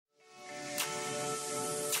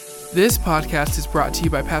This podcast is brought to you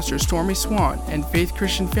by Pastor Stormy Swann and Faith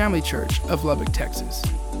Christian Family Church of Lubbock, Texas.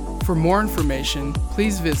 For more information,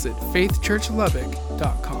 please visit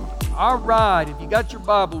faithchurchlubbock.com. All right, if you got your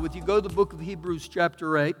Bible with you, go to the book of Hebrews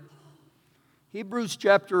chapter 8. Hebrews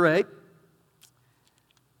chapter 8.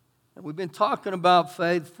 And we've been talking about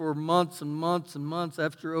faith for months and months and months,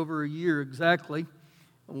 after over a year exactly.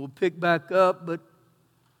 And we'll pick back up, but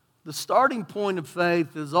the starting point of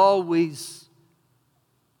faith is always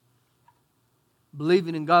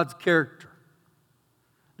believing in God's character.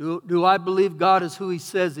 Do I believe God is who He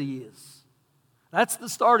says He is? That's the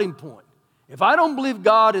starting point. If I don't believe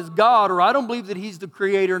God is God, or I don't believe that He's the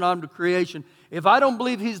creator and I'm the creation, if I don't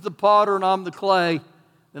believe He's the potter and I'm the clay,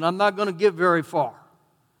 then I'm not going to get very far.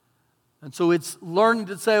 And so it's learning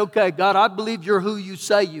to say, okay, God, I believe You're who You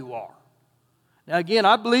say You are. Now again,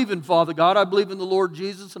 I believe in Father God, I believe in the Lord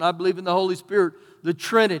Jesus, and I believe in the Holy Spirit, the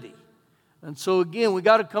Trinity. And so again, we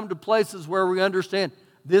got to come to places where we understand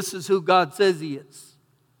this is who God says He is.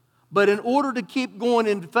 But in order to keep going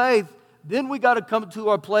in faith, then we got to come to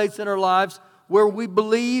a place in our lives where we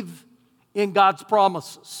believe in God's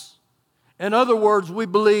promises. In other words, we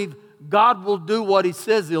believe God will do what He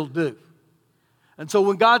says He'll do. And so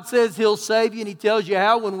when God says He'll save you and He tells you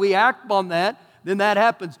how, when we act on that, then that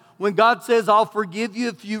happens. When God says, I'll forgive you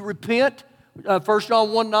if you repent, 1 John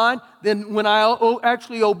 1:9, then when I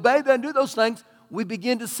actually obey that and do those things, we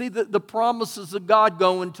begin to see the promises of God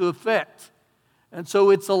go into effect. And so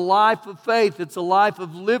it's a life of faith. It's a life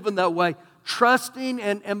of living that way, trusting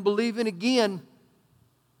and believing again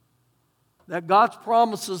that God's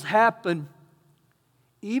promises happen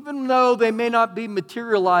even though they may not be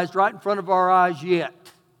materialized right in front of our eyes yet.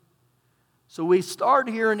 So we start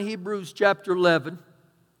here in Hebrews chapter 11.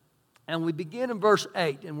 And we begin in verse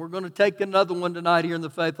 8, and we're going to take another one tonight here in the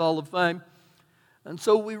Faith Hall of Fame. And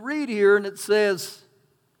so we read here, and it says,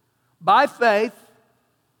 by faith,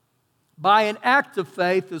 by an act of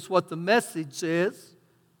faith, is what the Message says,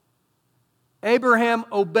 Abraham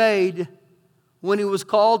obeyed when he was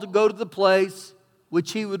called to go to the place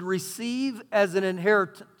which he would receive as an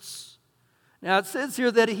inheritance. Now it says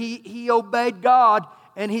here that he obeyed God,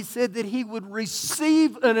 and he said that he would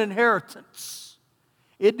receive an inheritance.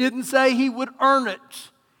 It didn't say he would earn it.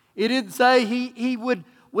 It didn't say he would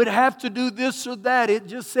have to do this or that. It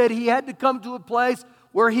just said he had to come to a place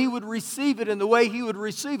where he would receive it. And the way he would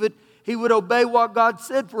receive it, he would obey what God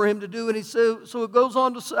said for him to do. And so it goes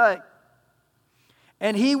on to say,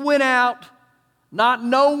 and he went out not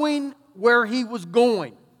knowing where he was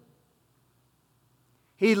going.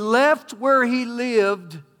 He left where he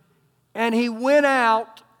lived, and he went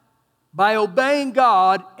out by obeying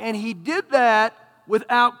God, and he did that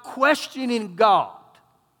without questioning God.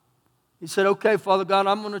 He said, okay, Father God,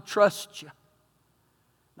 I'm going to trust You.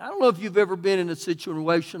 Now, I don't know if you've ever been in a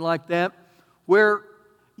situation like that where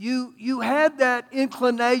you had that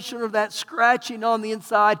inclination or that scratching on the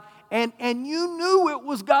inside and you knew it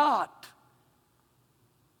was God.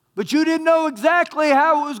 But you didn't know exactly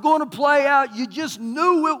how it was going to play out. You just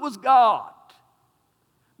knew it was God.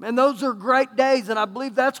 Man, those are great days, and I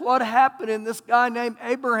believe that's what happened in this guy named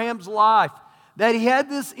Abraham's life. That he had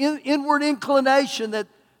this inward inclination that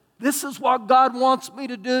this is what God wants me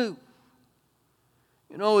to do.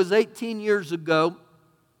 You know, it was 18 years ago,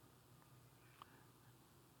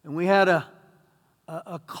 and we had a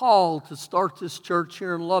call to start this church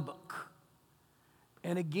here in Lubbock.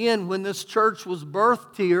 And again, when this church was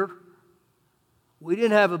birthed here, we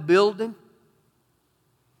didn't have a building.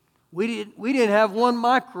 We didn't have one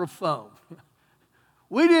microphone.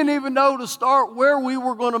 We didn't even know to start where we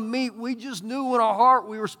were going to meet. We just knew in our heart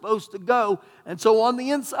we were supposed to go. And so on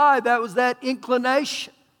the inside, that was that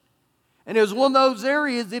inclination. And it was one of those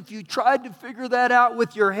areas, if you tried to figure that out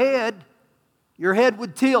with your head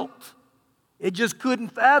would tilt. It just couldn't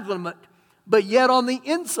fathom it. But yet on the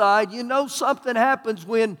inside, you know something happens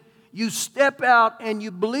when you step out and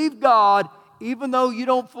you believe God, even though you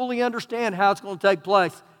don't fully understand how it's going to take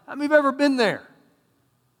place. How many of you have ever been there?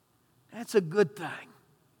 That's a good thing.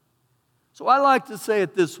 So I like to say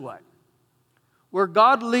it this way. Where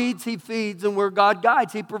God leads, He feeds, and where God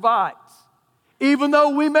guides, He provides. Even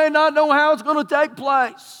though we may not know how it's going to take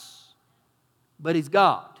place. But He's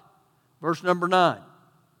God. Verse number 9.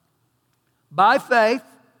 By faith,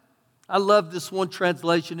 I love this one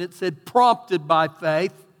translation. It said, prompted by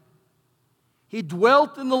faith, he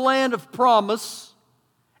dwelt in the land of promise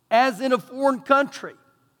as in a foreign country,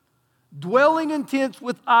 dwelling in tents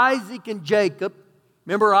with Isaac and Jacob.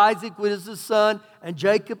 Remember, Isaac was his son, and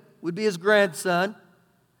Jacob would be his grandson.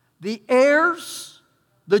 The heirs,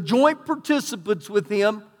 the joint participants with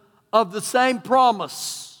him of the same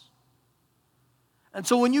promise. And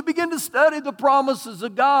so when you begin to study the promises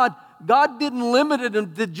of God, God didn't limit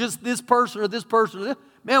it to just this person or this person or this.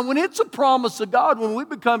 Man, when it's a promise of God, when we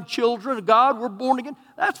become children of God, we're born again,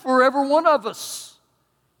 that's for every one of us.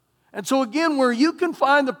 And so again, where you can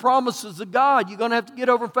find the promises of God, you're going to have to get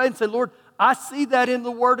over faith and say, Lord, I see that in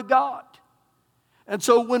the Word of God. And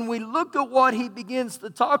so when we look at what he begins to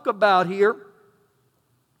talk about here,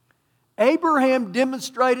 Abraham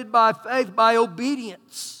demonstrated by faith, by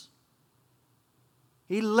obedience.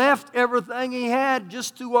 He left everything he had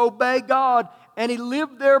just to obey God, and he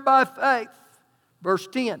lived there by faith. Verse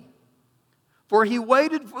 10, for he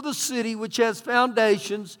waited for the city which has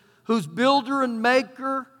foundations, whose builder and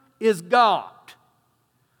maker is God.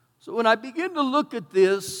 So when I begin to look at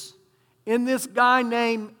this, in this guy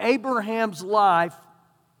named Abraham's life,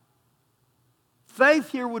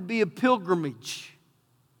 faith here would be a pilgrimage.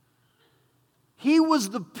 He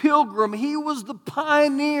was the pilgrim. He was the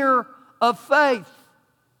pioneer of faith.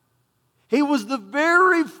 He was the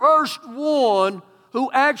very first one who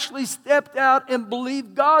actually stepped out and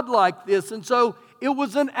believed God like this. And so it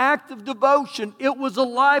was an act of devotion. It was a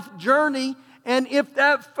life journey. And if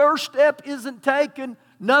that first step isn't taken,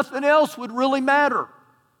 nothing else would really matter.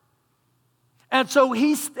 And so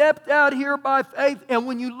he stepped out here by faith. And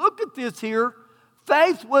when you look at this here,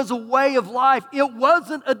 faith was a way of life. It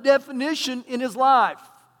wasn't a definition in his life.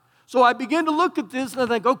 So I begin to look at this and I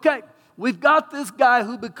think, okay, we've got this guy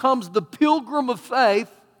who becomes the pilgrim of faith.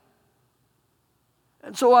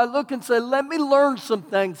 And so I look and say, let me learn some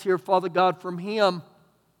things here, Father God, from him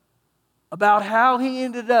about how he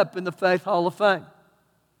ended up in the Faith Hall of Fame.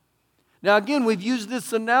 Now again, we've used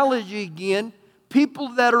this analogy again. People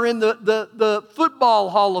that are in the Football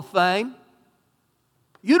Hall of Fame,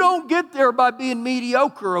 you don't get there by being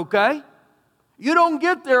mediocre, okay? You don't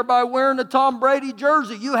get there by wearing a Tom Brady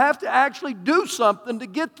jersey. You have to actually do something to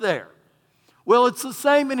get there. Well, it's the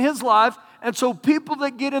same in his life. And so people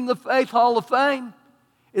that get in the Faith Hall of Fame,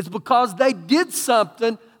 it's because they did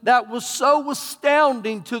something that was so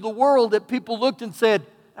astounding to the world that people looked and said,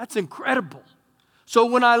 that's incredible. So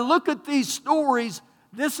when I look at these stories,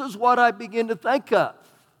 this is what I begin to think of.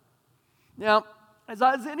 Now, as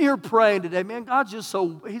I was in here praying today, man, God's just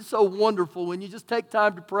He's so wonderful when you just take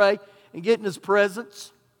time to pray and get in His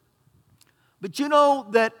presence. But you know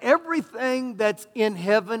that everything that's in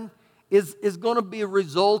heaven is going to be a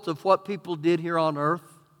result of what people did here on earth.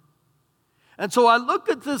 And so I look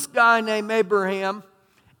at this guy named Abraham,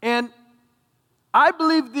 and I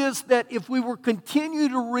believe this, that if we were continue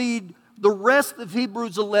to read the rest of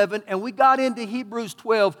Hebrews 11 and we got into Hebrews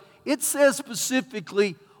 12, it says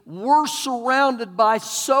specifically, we're surrounded by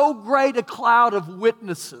so great a cloud of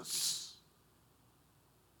witnesses.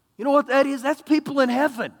 You know what that is? That's people in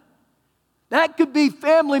heaven. That could be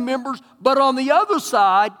family members, but on the other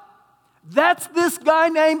side, that's this guy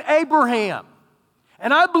named Abraham.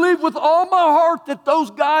 And I believe with all my heart that those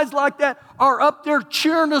guys like that are up there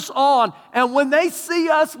cheering us on. And when they see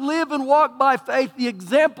us live and walk by faith, the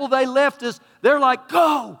example they left us, they're like,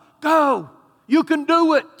 go, you can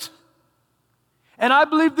do it. And I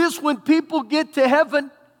believe this, when people get to heaven,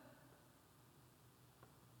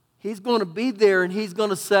 he's going to be there and he's going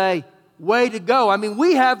to say, way to go. I mean,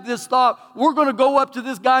 we have this thought, we're going to go up to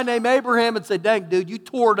this guy named Abraham and say, dang, dude, you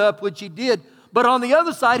tore it up, what you did. But on the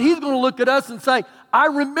other side, he's going to look at us and say, I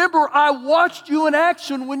remember I watched you in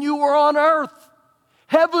action when you were on earth.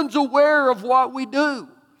 Heaven's aware of what we do.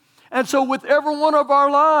 And so with every one of our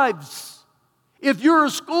lives, if you're a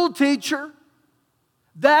school teacher,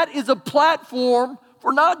 that is a platform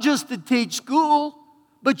for not just to teach school,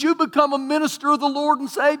 but you become a minister of the Lord and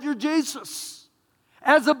Savior Jesus.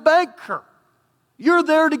 As a banker, you're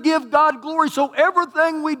there to give God glory. So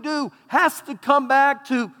everything we do has to come back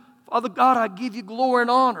to, Father God, I give you glory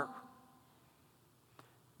and honor.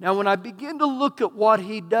 Now, when I begin to look at what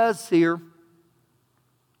he does here,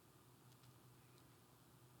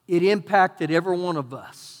 it impacted every one of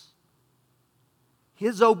us.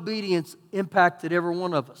 His obedience impacted every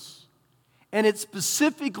one of us. And it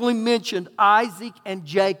specifically mentioned Isaac and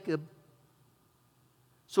Jacob.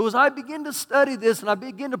 So as I begin to study this and I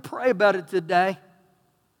begin to pray about it today,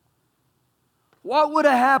 what would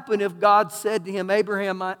have happened if God said to him,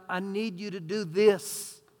 Abraham, I need you to do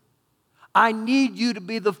this. I need you to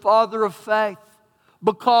be the father of faith,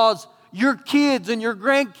 because your kids and your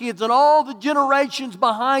grandkids and all the generations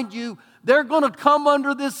behind you, they're going to come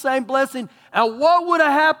under this same blessing. And what would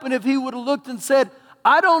have happened if he would have looked and said,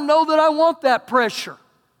 I don't know that I want that pressure.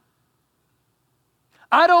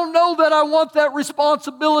 I don't know that I want that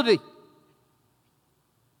responsibility.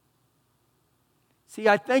 See,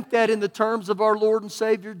 I think that in the terms of our Lord and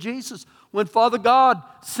Savior Jesus, When Father God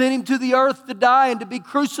sent him to the earth to die and to be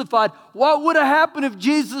crucified, what would have happened if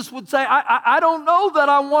Jesus would say, I don't know that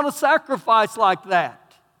I want a sacrifice like that?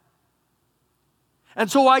 And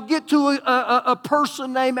so I get to a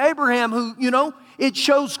person named Abraham who, it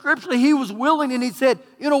shows scripturally he was willing, and he said,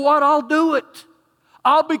 you know what, I'll do it.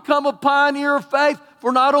 I'll become a pioneer of faith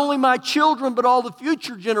for not only my children, but all the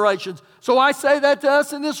future generations. So I say that to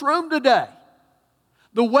us in this room today.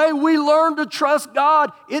 The way we learn to trust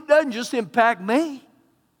God, it doesn't just impact me.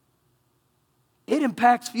 It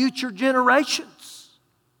impacts future generations.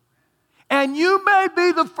 And you may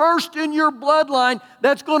be the first in your bloodline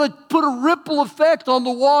that's going to put a ripple effect on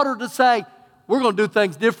the water to say, we're going to do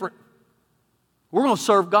things different. We're going to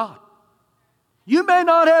serve God. You may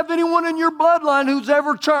not have anyone in your bloodline who's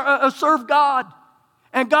ever served God.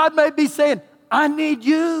 And God may be saying, I need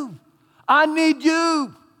you. I need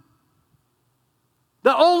you.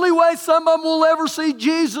 The only way some of them will ever see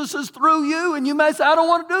Jesus is through you. And you may say, I don't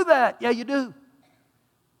want to do that. Yeah, you do.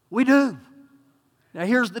 We do. Now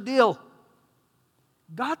here's the deal.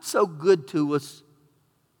 God's so good to us.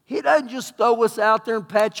 He doesn't just throw us out there and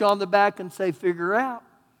pat you on the back and say, figure out.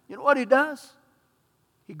 You know what He does?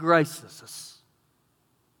 He graces us.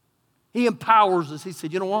 He empowers us. He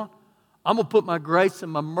said, you know what? I'm going to put my grace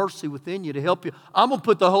and my mercy within you to help you. I'm going to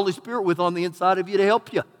put the Holy Spirit on the inside of you to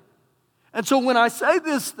help you. And so when I say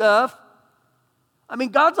this stuff,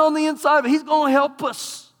 God's on the inside of it. He's going to help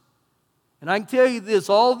us. And I can tell you this,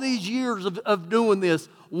 all these years of doing this,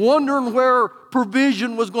 wondering where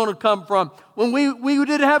provision was going to come from. When we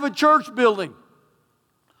didn't have a church building.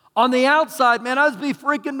 On the outside, man, I was be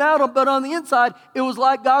freaking out, but on the inside, it was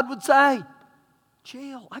like God would say,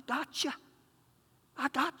 chill, I got you.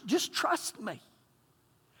 Just trust me.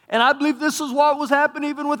 And I believe this is what was happening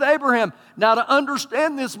even with Abraham. Now, to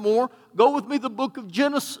understand this more, go with me to the book of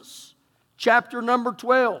Genesis, chapter number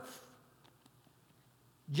 12.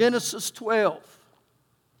 Genesis 12.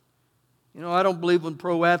 I don't believe when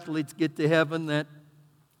pro athletes get to heaven that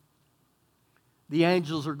the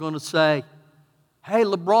angels are going to say, hey,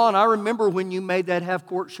 LeBron, I remember when you made that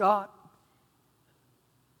half-court shot.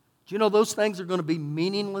 Do you know those things are going to be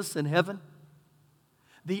meaningless in heaven?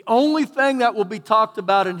 The only thing that will be talked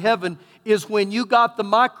about in heaven is when you got the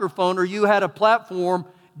microphone or you had a platform,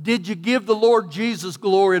 did you give the Lord Jesus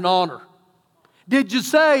glory and honor? Did you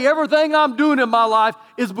say everything I'm doing in my life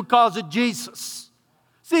is because of Jesus?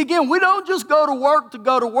 See, again, we don't just go to work to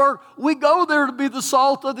go to work. We go there to be the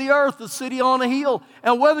salt of the earth, the city on a hill.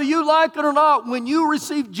 And whether you like it or not, when you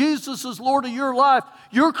receive Jesus as Lord of your life,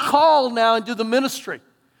 you're called now into the ministry.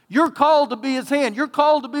 You're called to be His hand. You're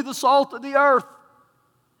called to be the salt of the earth.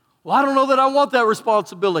 Well, I don't know that I want that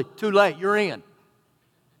responsibility. Too late, you're in.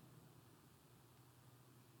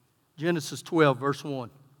 Genesis 12, verse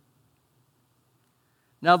 1.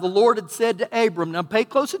 Now the Lord had said to Abram, now pay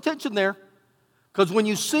close attention there, because when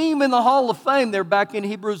you see him in the Hall of Fame there back in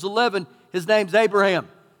Hebrews 11, his name's Abraham.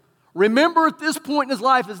 Remember at this point in his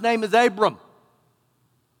life, his name is Abram.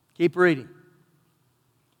 Keep reading.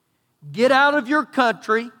 Get out of your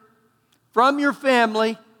country, from your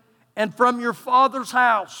family, and from your father's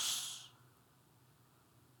house.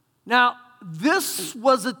 Now, this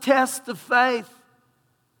was a test of faith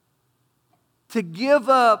to give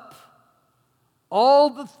up all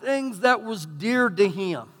the things that was dear to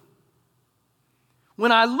him.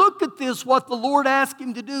 When I look at this, what the Lord asked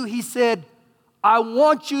him to do, He said, I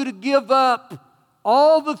want you to give up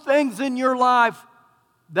all the things in your life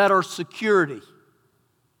that are security.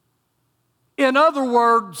 In other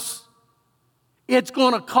words, it's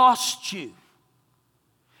going to cost you.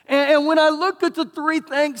 And when I look at the three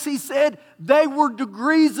things He said, they were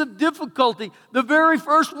degrees of difficulty. The very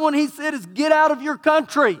first one He said is get out of your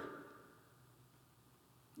country.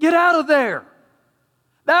 Get out of there.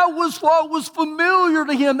 That was what was familiar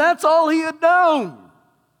to him. That's all he had known.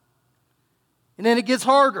 And then it gets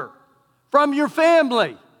harder. From your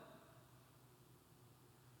family.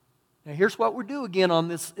 Now here's what we do again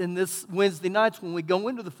in this Wednesday nights when we go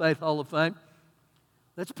into the Faith Hall of Fame.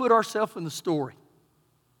 Let's put ourselves in the story.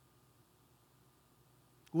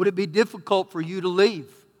 Would it be difficult for you to leave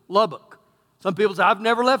Lubbock? Some people say, I've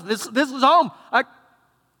never left. This is home.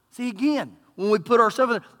 See, again, when we put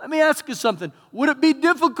ourselves in there, let me ask you something. Would it be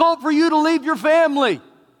difficult for you to leave your family?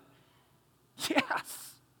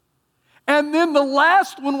 Yes. And then the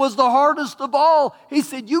last one was the hardest of all. He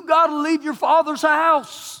said, you got to leave your father's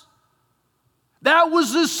house. That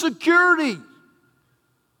was his security.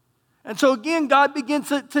 And so again, God begins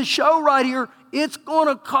to show right here, it's going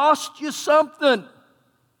to cost you something.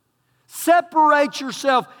 Separate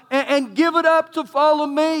yourself and give it up to follow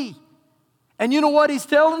me. And you know what He's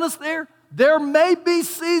telling us there? there may be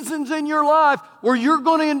seasons in your life where you're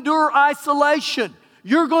going to endure isolation.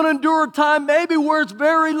 You're going to endure a time maybe where it's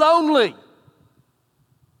very lonely.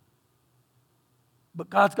 But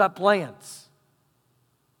God's got plans.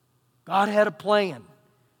 God had a plan.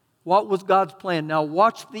 What was God's plan? Now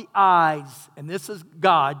watch the eyes, and this is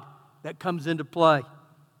God that comes into play.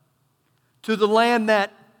 To the land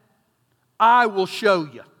that I will show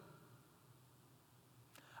you.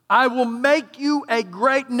 I will make you a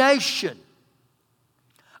great nation.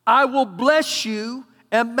 I will bless you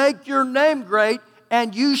and make your name great,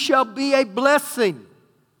 and you shall be a blessing.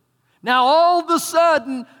 Now all of a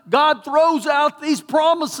sudden, God throws out these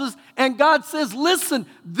promises, and God says, listen,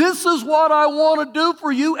 this is what I want to do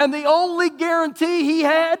for you. And the only guarantee he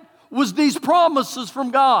had was these promises from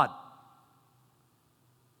God.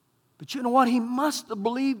 But you know what? He must have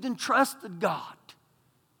believed and trusted God.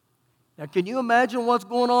 Now, can you imagine what's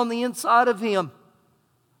going on the inside of him?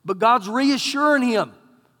 But God's reassuring him,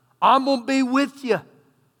 I'm going to be with you.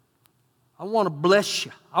 I want to bless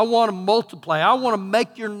you. I want to multiply. I want to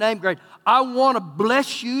make your name great. I want to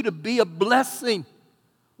bless you to be a blessing.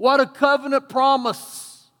 What a covenant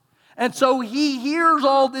promise. And so he hears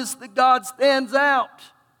all this that God stands out.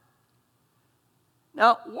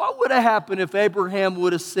 Now, what would have happened if Abraham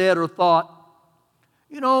would have said or thought,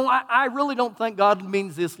 you know, I really don't think God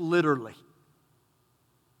means this literally.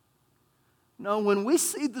 No, when we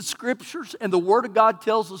see the Scriptures and the Word of God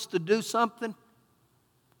tells us to do something,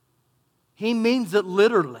 he means it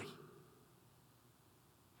literally.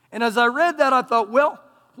 And as I read that, I thought, well,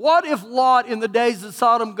 what if Lot in the days of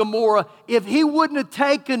Sodom and Gomorrah, if he wouldn't have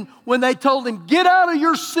taken when they told him, get out of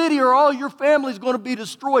your city or all your family's going to be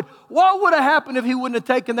destroyed, what would have happened if he wouldn't have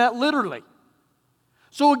taken that literally?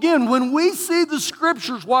 So again, when we see the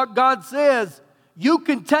Scriptures, what God says, you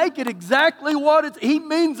can take it exactly what it's, he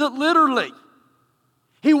means it literally.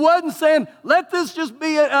 He wasn't saying, let this just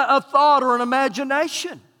be a thought or an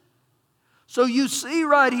imagination. So you see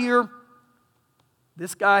right here,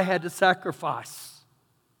 this guy had to sacrifice.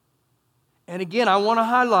 And again, I want to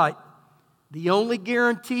highlight, the only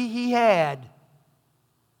guarantee he had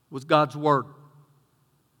was God's Word.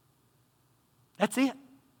 That's it.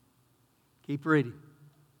 Keep reading.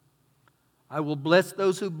 I will bless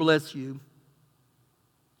those who bless you,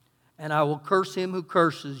 and I will curse him who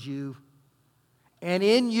curses you. And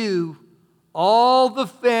in you, all the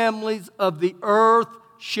families of the earth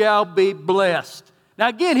shall be blessed. Now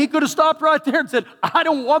again, he could have stopped right there and said, I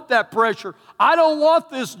don't want that pressure. I don't want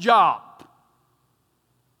this job.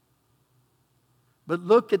 But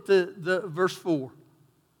look at the verse 4.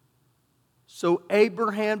 So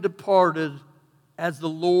Abraham departed as the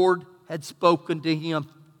Lord had spoken to him.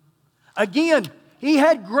 Again, he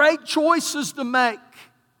had great choices to make,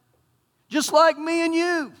 just like me and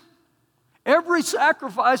you. Every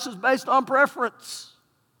sacrifice is based on preference.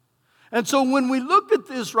 And so when we look at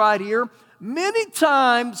this right here, many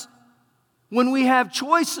times when we have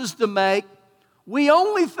choices to make, we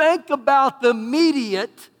only think about the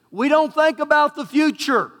immediate, we don't think about the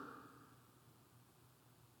future.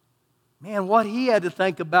 Man, what he had to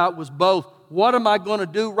think about was both, what am I going to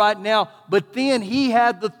do right now? But then he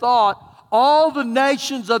had the thought, all the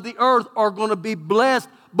nations of the earth are going to be blessed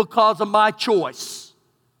because of my choice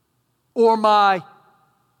or my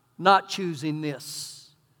not choosing this.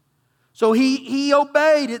 So he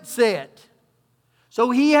obeyed, it said.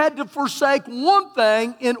 So he had to forsake one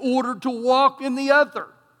thing in order to walk in the other.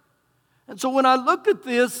 And so when I look at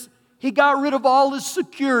this, he got rid of all his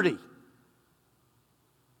security.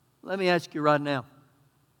 Let me ask you right now.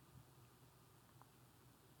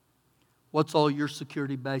 What's all your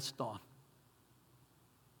security based on?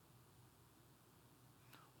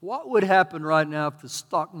 What would happen right now if the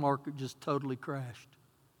stock market just totally crashed?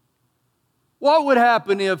 What would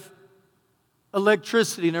happen if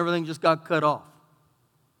electricity and everything just got cut off?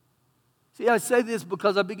 See, I say this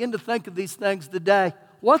because I begin to think of these things today.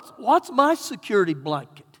 What's my security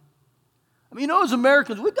blanket? I mean, you know, as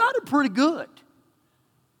Americans, we got it pretty good.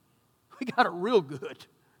 We got it real good.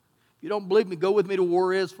 If you don't believe me, go with me to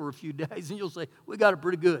Juarez for a few days and you'll say, we got it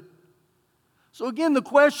pretty good. So again, the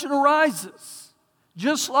question arises,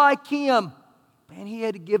 just like him, man, he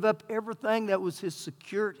had to give up everything that was his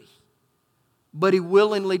security, but he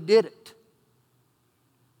willingly did it.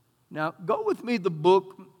 Now, go with me to the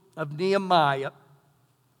book of Nehemiah.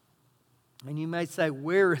 And you may say,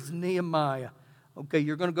 where is Nehemiah? Okay,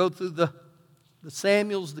 you're going to go through the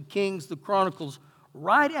Samuels, the Kings, the Chronicles.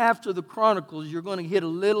 Right after the Chronicles, you're going to hit a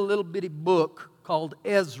little bitty book called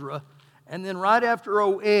Ezra. And then right after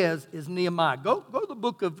Oez is Nehemiah. Go to the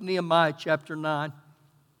book of Nehemiah chapter 9.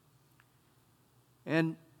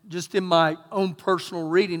 And just in my own personal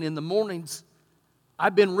reading in the mornings,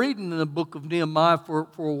 I've been reading in the book of Nehemiah for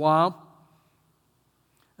a while.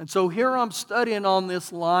 And so here I'm studying on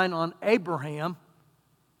this line on Abraham.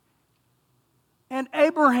 And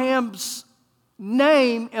Abraham's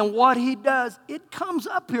name and what he does, it comes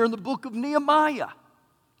up here in the book of Nehemiah.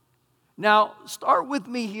 Now, start with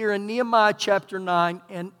me here in Nehemiah chapter 9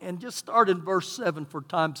 and just start in verse 7 for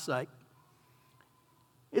time's sake.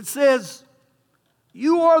 It says,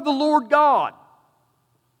 "You are the Lord God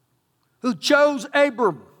who chose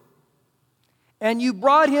Abram, and you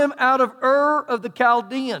brought him out of Ur of the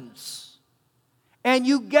Chaldeans, and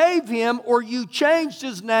you gave him, or you changed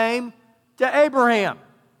his name to Abraham."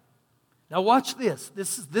 Now watch this.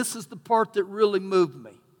 This is the part that really moved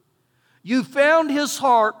me. "You found his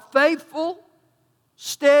heart faithful,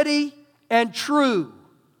 steady, and true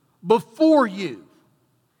before you.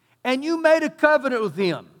 And you made a covenant with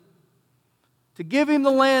him to give him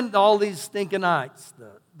the land," all these stinking ites,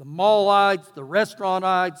 the mallites, the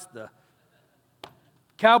restaurantites, the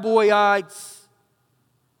cowboyites,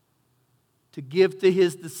 to give to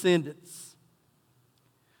his descendants.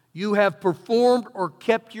 "You have performed or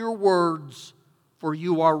kept your words, for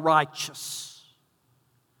you are righteous."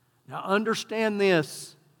 Now understand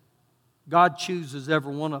this, God chooses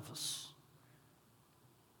every one of us.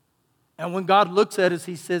 And when God looks at us,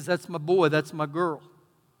 He says, "That's my boy, that's my girl."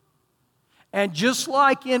 And just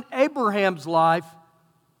like in Abraham's life,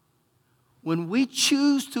 when we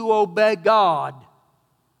choose to obey God,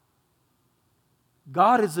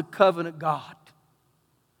 God is a covenant God.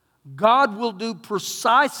 God will do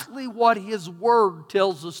precisely what His Word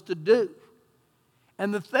tells us to do.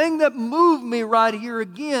 And the thing that moved me right here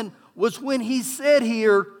again was when He said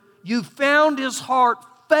here, "You found his heart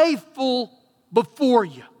faithful before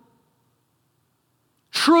you,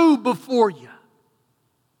 true before you."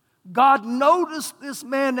 God noticed this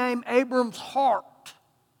man named Abram's heart.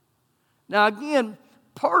 Now again,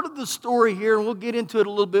 part of the story here, and we'll get into it a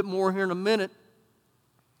little bit more here in a minute,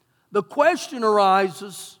 the question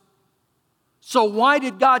arises, so why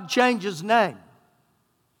did God change his name?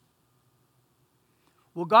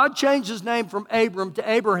 Well, God changed his name from Abram to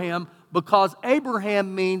Abraham because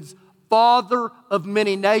Abraham means father of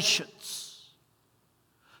many nations.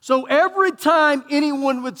 So every time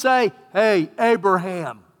anyone would say, "Hey,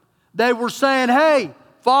 Abraham," they were saying, "Hey,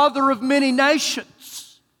 father of many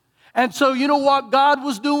nations." And so you know what God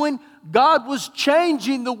was doing? God was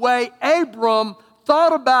changing the way Abram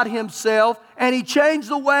thought about himself, and He changed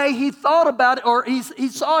the way he thought about it, or he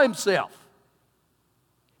saw himself.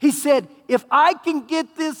 He said, if I can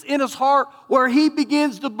get this in his heart where he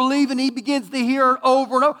begins to believe and he begins to hear it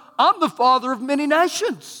over and over, I'm the father of many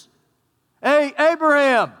nations. Hey,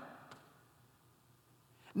 Abraham.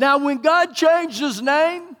 Now, when God changed his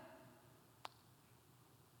name,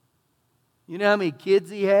 you know how many kids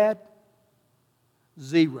he had?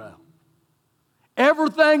 0.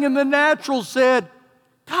 Everything in the natural said,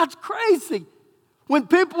 God's crazy. When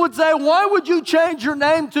people would say, "Why would you change your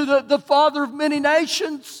name to the father of many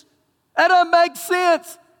nations?" That doesn't make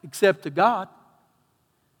sense, except to God.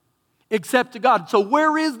 Except to God. So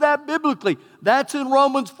where is that biblically? That's in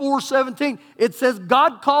Romans 4:17. It says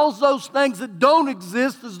God calls those things that don't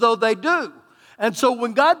exist as though they do. And so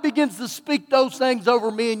when God begins to speak those things over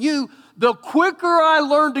me and you, the quicker I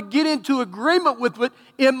learn to get into agreement with it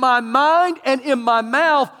in my mind and in my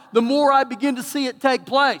mouth, the more I begin to see it take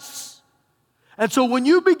place. And so when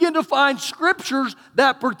you begin to find scriptures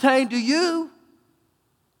that pertain to you,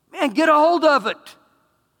 man, get a hold of it.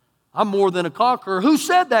 I'm more than a conqueror. Who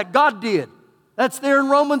said that? God did. That's there in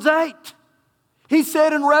Romans 8. He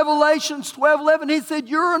said in Revelations 12:11, He said,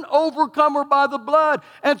 "You're an overcomer by the blood."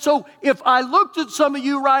 And so if I looked at some of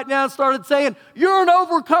you right now and started saying, "You're an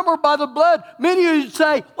overcomer by the blood," many of you would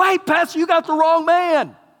say, "Wait, Pastor, you got the wrong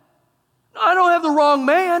man." No, I don't have the wrong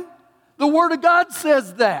man. The Word of God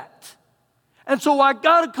says that. And so I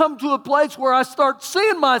got to come to a place where I start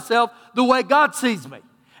seeing myself the way God sees me.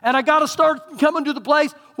 And I got to start coming to the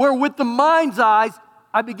place where with the mind's eyes,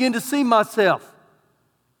 I begin to see myself.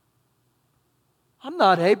 I'm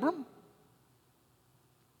not Abram.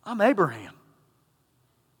 I'm Abraham.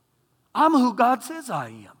 I'm who God says I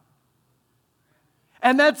am.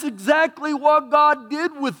 And that's exactly what God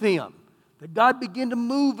did with him. That God began to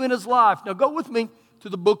move in his life. Now go with me to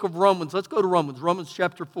the book of Romans. Let's go to Romans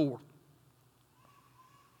chapter 4.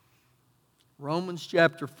 Romans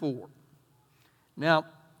chapter 4. Now,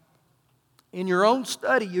 in your own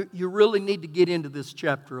study, you really need to get into this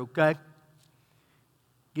chapter, okay?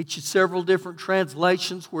 Get you several different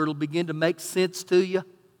translations where it'll begin to make sense to you.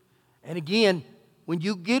 And again, when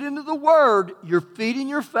you get into the Word, you're feeding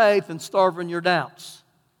your faith and starving your doubts.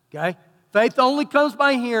 Okay? Faith only comes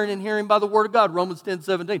by hearing, and hearing by the Word of God, Romans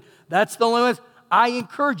 10:17. That's the only way. I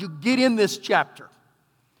encourage you, get in this chapter.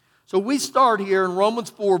 So we start here in Romans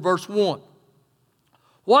 4, verse 1.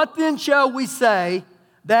 What then shall we say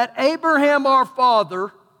that Abraham our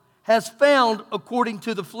father has found according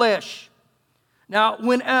to the flesh? Now,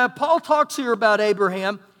 when Paul talks here about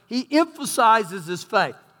Abraham, he emphasizes his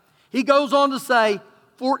faith. He goes on to say,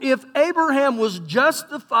 for if Abraham was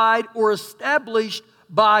justified or established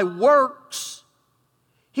by works,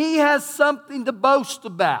 he has something to boast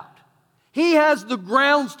about. He has the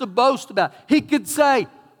grounds to boast about. He could say,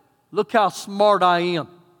 look how smart I am.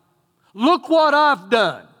 Look what I've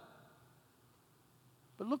done.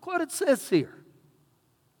 But look what it says here.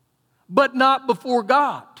 But not before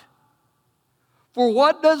God. For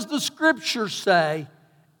what does the Scripture say?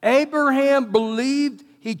 Abraham believed,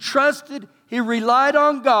 he trusted, he relied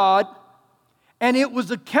on God, and it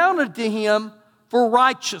was accounted to him for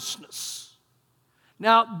righteousness.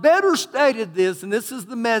 Now, better stated this, and this is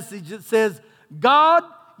the message, it says, God,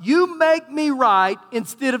 you make me right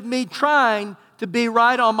instead of me trying to be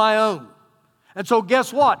right on my own. And so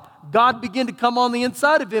guess what? God began to come on the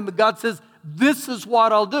inside of him, and God says, this is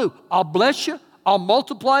what I'll do. I'll bless you, I'll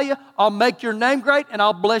multiply you, I'll make your name great, and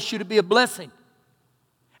I'll bless you to be a blessing.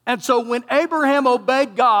 And so when Abraham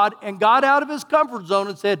obeyed God and got out of his comfort zone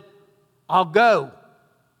and said, I'll go,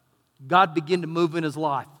 God began to move in his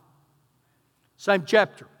life. Same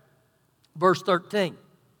chapter, verse 13.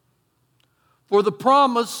 For the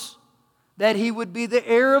promise that he would be the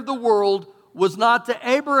heir of the world was not to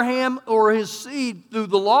Abraham or his seed through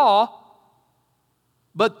the law,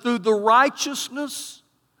 but through the righteousness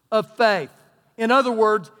of faith. In other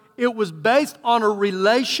words, it was based on a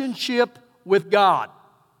relationship with God.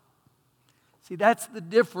 See, that's the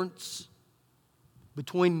difference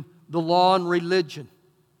between the law and religion.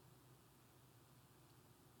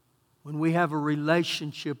 When we have a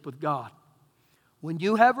relationship with God. When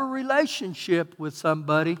you have a relationship with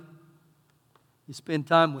somebody, you spend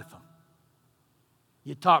time with them.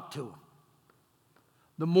 You talk to them.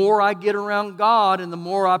 The more I get around God and the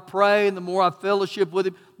more I pray and the more I fellowship with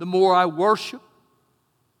Him, the more I worship,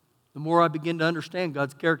 the more I begin to understand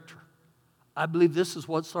God's character. I believe this is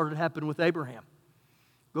what started happening with Abraham.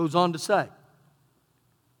 Goes on to say,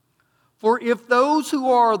 for if those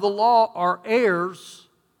who are the law are heirs,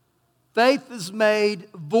 faith is made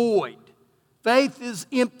void. Faith is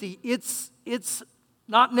empty. It's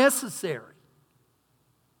not necessary.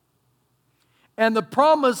 And the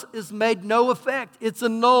promise is made no effect. It's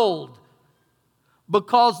annulled.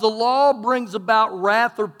 Because the law brings about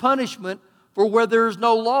wrath or punishment, for where there is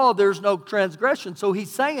no law, there is no transgression. So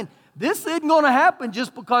he's saying, this isn't going to happen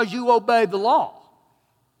just because you obey the law.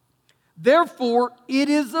 Therefore, it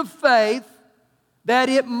is of faith that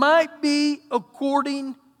it might be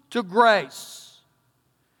according to grace.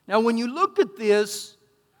 Now, when you look at this,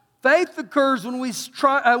 faith occurs when we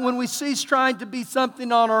cease trying to be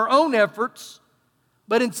something on our own efforts,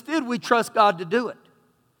 but instead we trust God to do it.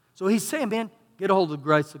 So he's saying, man, get a hold of the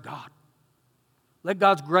grace of God. Let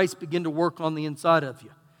God's grace begin to work on the inside of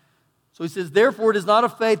you. So he says, therefore it is not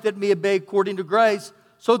of faith that may be according to grace,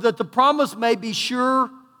 so that the promise may be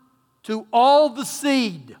sure to all the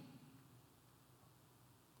seed.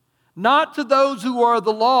 Not to those who are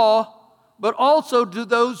the law, but also to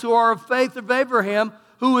those who are of faith of Abraham,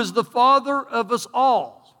 who is the father of us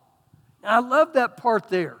all. Now, I love that part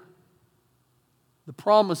there. The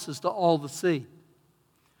promise is to all the seed.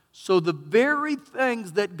 So the very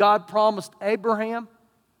things that God promised Abraham,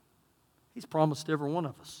 He's promised every one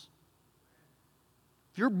of us.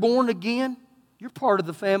 If you're born again, you're part of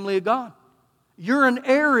the family of God. You're an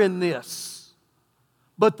heir in this.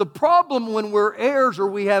 But the problem when we're heirs or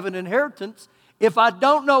we have an inheritance, if I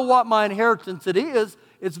don't know what my inheritance it is,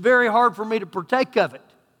 it's very hard for me to partake of it.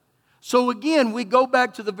 So again, we go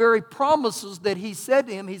back to the very promises that He said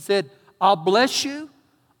to him. He said, I'll bless you,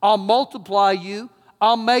 I'll multiply you,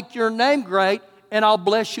 I'll make your name great, and I'll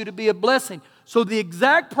bless you to be a blessing. So the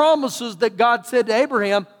exact promises that God said to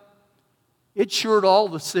Abraham, it's sure to all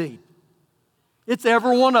the seed. It's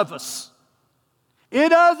every one of us. It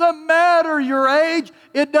doesn't matter your age.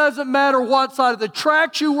 It doesn't matter what side of the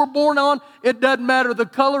tracks you were born on. It doesn't matter the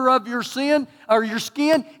color of your sin or your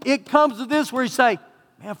skin. It comes to this where you say,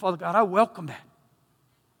 man, Father God, I welcome that.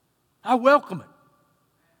 I welcome it.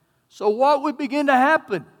 So what would begin to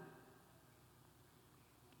happen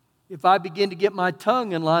if I begin to get my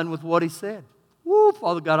tongue in line with what He said? Woo,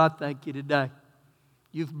 Father God, I thank You today.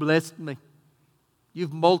 You've blessed me.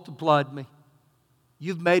 You've multiplied me.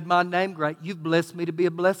 You've made my name great. You've blessed me to be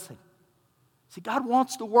a blessing. See, God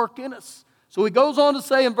wants to work in us. So He goes on to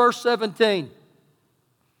say in verse 17,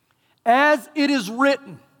 as it is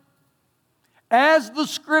written, as the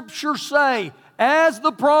Scriptures say, as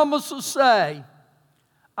the promises say,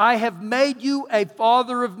 I have made you a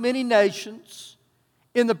father of many nations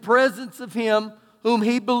in the presence of him whom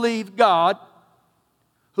he believed, God,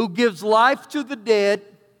 who gives life to the dead,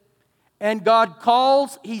 and God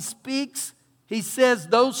calls, he speaks, he says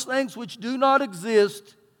those things which do not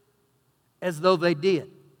exist as though they did.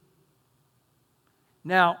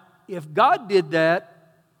 Now, if God did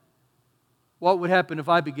that, what would happen if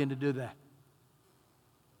I begin to do that?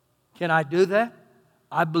 Can I do that?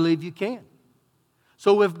 I believe you can.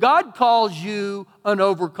 So if God calls you an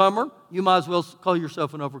overcomer, you might as well call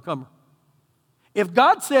yourself an overcomer. If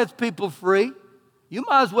God sets people free, you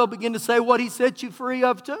might as well begin to say what he set you free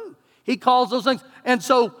of too. He calls those things. And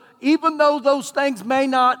so even though those things may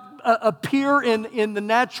not appear in the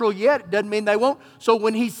natural yet, it doesn't mean they won't. So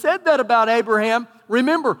when he said that about Abraham,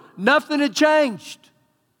 remember, nothing had changed.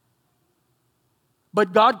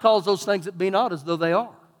 But God calls those things that be not as though they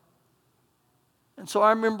are. And so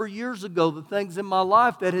I remember years ago the things in my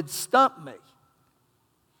life that had stumped me.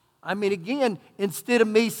 I mean, again, instead of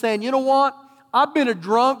me saying, you know what, I've been a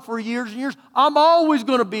drunk for years and years, I'm always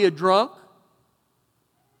going to be a drunk.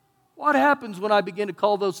 What happens when I begin to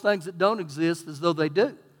call those things that don't exist as though they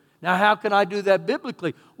do? Now, how can I do that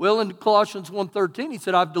biblically? Well, in Colossians 1:13, he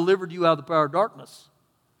said, I've delivered you out of the power of darkness.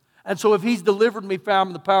 And so if he's delivered me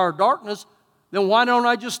from the power of darkness, then why don't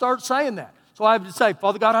I just start saying that? So I have to say,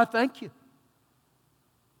 Father God, I thank you.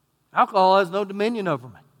 Alcohol has no dominion over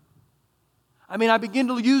me. I mean, I begin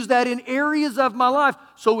to use that in areas of my life.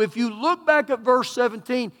 So if you look back at verse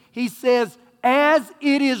 17, he says, as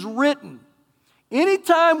it is written.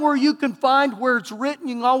 Anytime where you can find where it's written,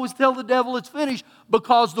 you can always tell the devil it's finished,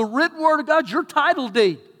 because the written word of God is your title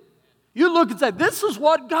deed. You look and say, this is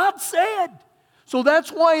what God said. So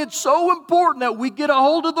that's why it's so important that we get a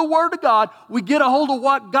hold of the word of God. We get a hold of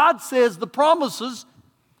what God says, the promises.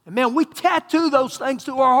 And man, we tattoo those things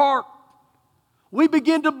to our heart. We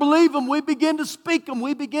begin to believe them. We begin to speak them.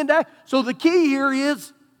 We begin to act. So the key here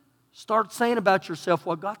is start saying about yourself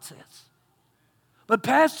what God says. But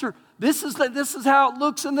Pastor, this is how it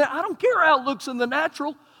looks in the, I don't care how it looks in the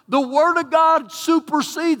natural. The Word of God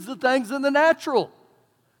supersedes the things in the natural.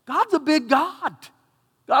 God's a big God.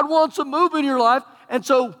 God wants to move in your life. And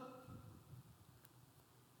so,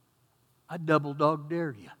 I double dog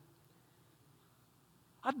dare you.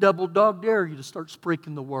 I double dog dare you to start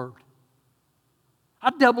speaking the Word. I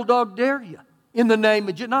double dog dare you in the name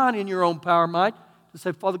of, not in your own power, might, to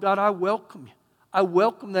say, Father God, I welcome you. I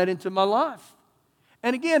welcome that into my life.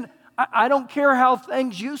 And again, I don't care how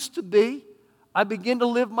things used to be. I begin to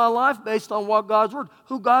live my life based on what God's Word,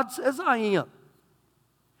 who God says I am.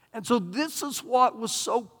 And so this is what was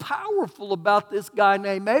so powerful about this guy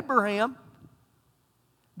named Abraham,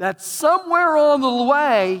 that somewhere on the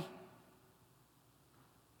way,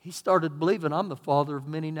 he started believing, I'm the father of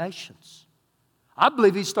many nations. I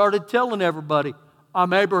believe he started telling everybody,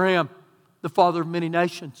 I'm Abraham, the father of many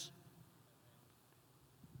nations.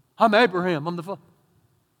 I'm Abraham, I'm the father.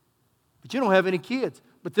 But you don't have any kids.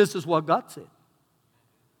 But this is what God said.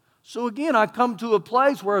 So again, I come to a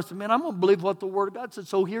place where I said, man, I'm going to believe what the Word of God said.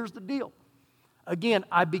 So here's the deal. Again,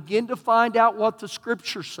 I begin to find out what the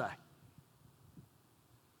Scriptures say.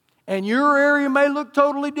 And your area may look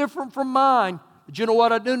totally different from mine. But you know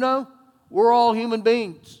what I do know? We're all human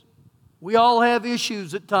beings. We all have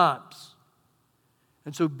issues at times.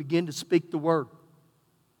 And so begin to speak the Word.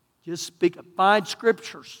 Just speak. Find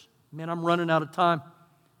Scriptures. Man, I'm running out of time.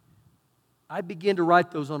 I began to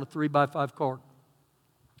write those on a 3x5 card.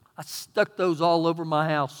 I stuck those all over my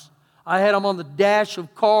house. I had them on the dash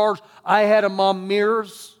of cars. I had them on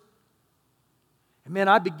mirrors. And man,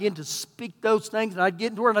 I began to speak those things, and I'd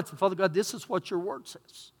get into it, and I'd say, Father God, this is what your Word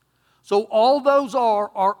says. So all those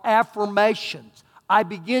are affirmations. I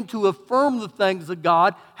begin to affirm the things of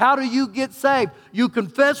God. How do you get saved? You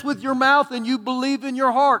confess with your mouth and you believe in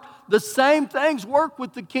your heart. The same things work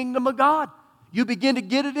with the kingdom of God. You begin to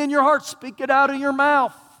get it in your heart, speak it out of your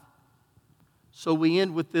mouth. So we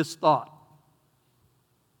end with this thought.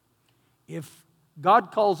 If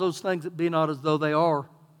God calls those things that be not as though they are,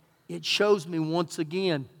 it shows me once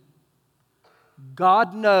again,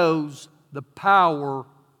 God knows the power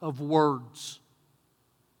of words.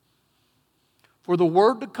 For the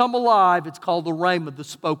word to come alive, it's called the rhema, the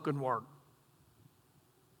spoken word.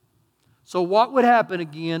 So what would happen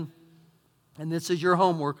again, and this is your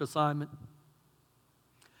homework assignment,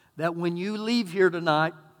 that when you leave here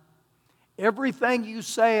tonight, everything you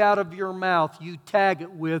say out of your mouth, you tag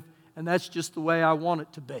it with, and that's just the way I want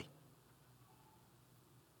it to be.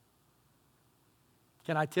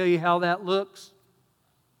 Can I tell you how that looks?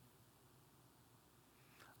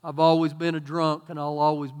 I've always been a drunk, and I'll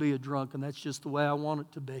always be a drunk, and that's just the way I want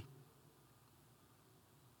it to be.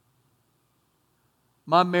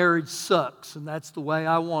 My marriage sucks, and that's the way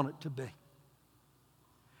I want it to be.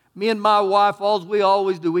 Me and my wife, all we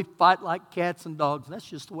always do, we fight like cats and dogs, and that's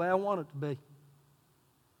just the way I want it to be.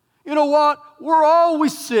 You know what? We're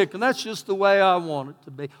always sick, and that's just the way I want it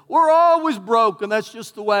to be. We're always broke, and that's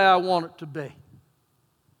just the way I want it to be.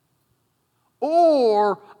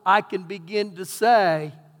 Or I can begin to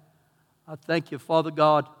say, I thank you, Father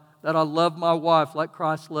God, that I love my wife like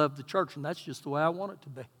Christ loved the church, and that's just the way I want it to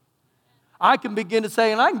be. I can begin to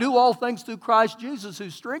say, and I can do all things through Christ Jesus who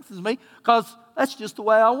strengthens me, because that's just the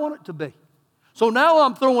way I want it to be. So now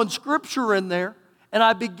I'm throwing Scripture in there, and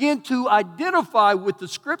I begin to identify with the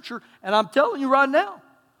Scripture, and I'm telling you right now,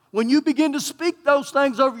 when you begin to speak those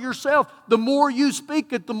things over yourself, the more you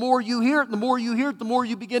speak it, the more you hear it, and the more you hear it, the more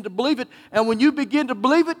you begin to believe it, and when you begin to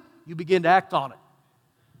believe it, you begin to act on it.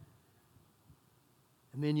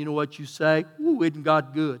 And then you know what you say? Ooh, isn't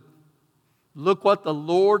God good? Look what the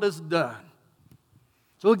Lord has done.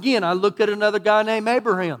 So again, I look at another guy named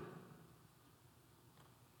Abraham.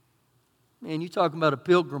 Man, you talking about a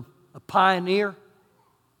pilgrim, a pioneer.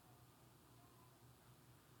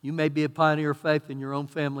 You may be a pioneer of faith in your own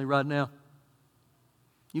family right now.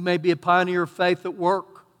 You may be a pioneer of faith at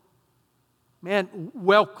work. Man,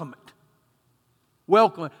 welcome it.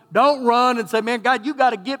 Welcome it. Don't run and say, man, God, you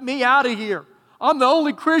got to get me out of here. I'm the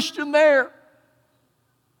only Christian there.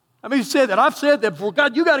 I mean, you said that. I've said that before.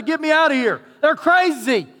 God, you got to get me out of here. They're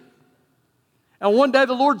crazy. And one day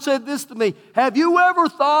the Lord said this to me. Have you ever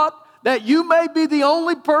thought that you may be the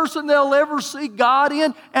only person they'll ever see God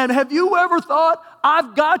in? And have you ever thought,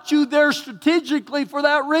 I've got you there strategically for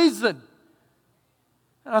that reason?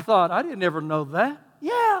 And I thought, I didn't ever know that.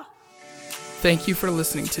 Yeah. Thank you for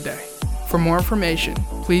listening today. For more information,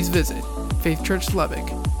 please visit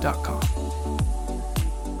faithchurchlubbock.com.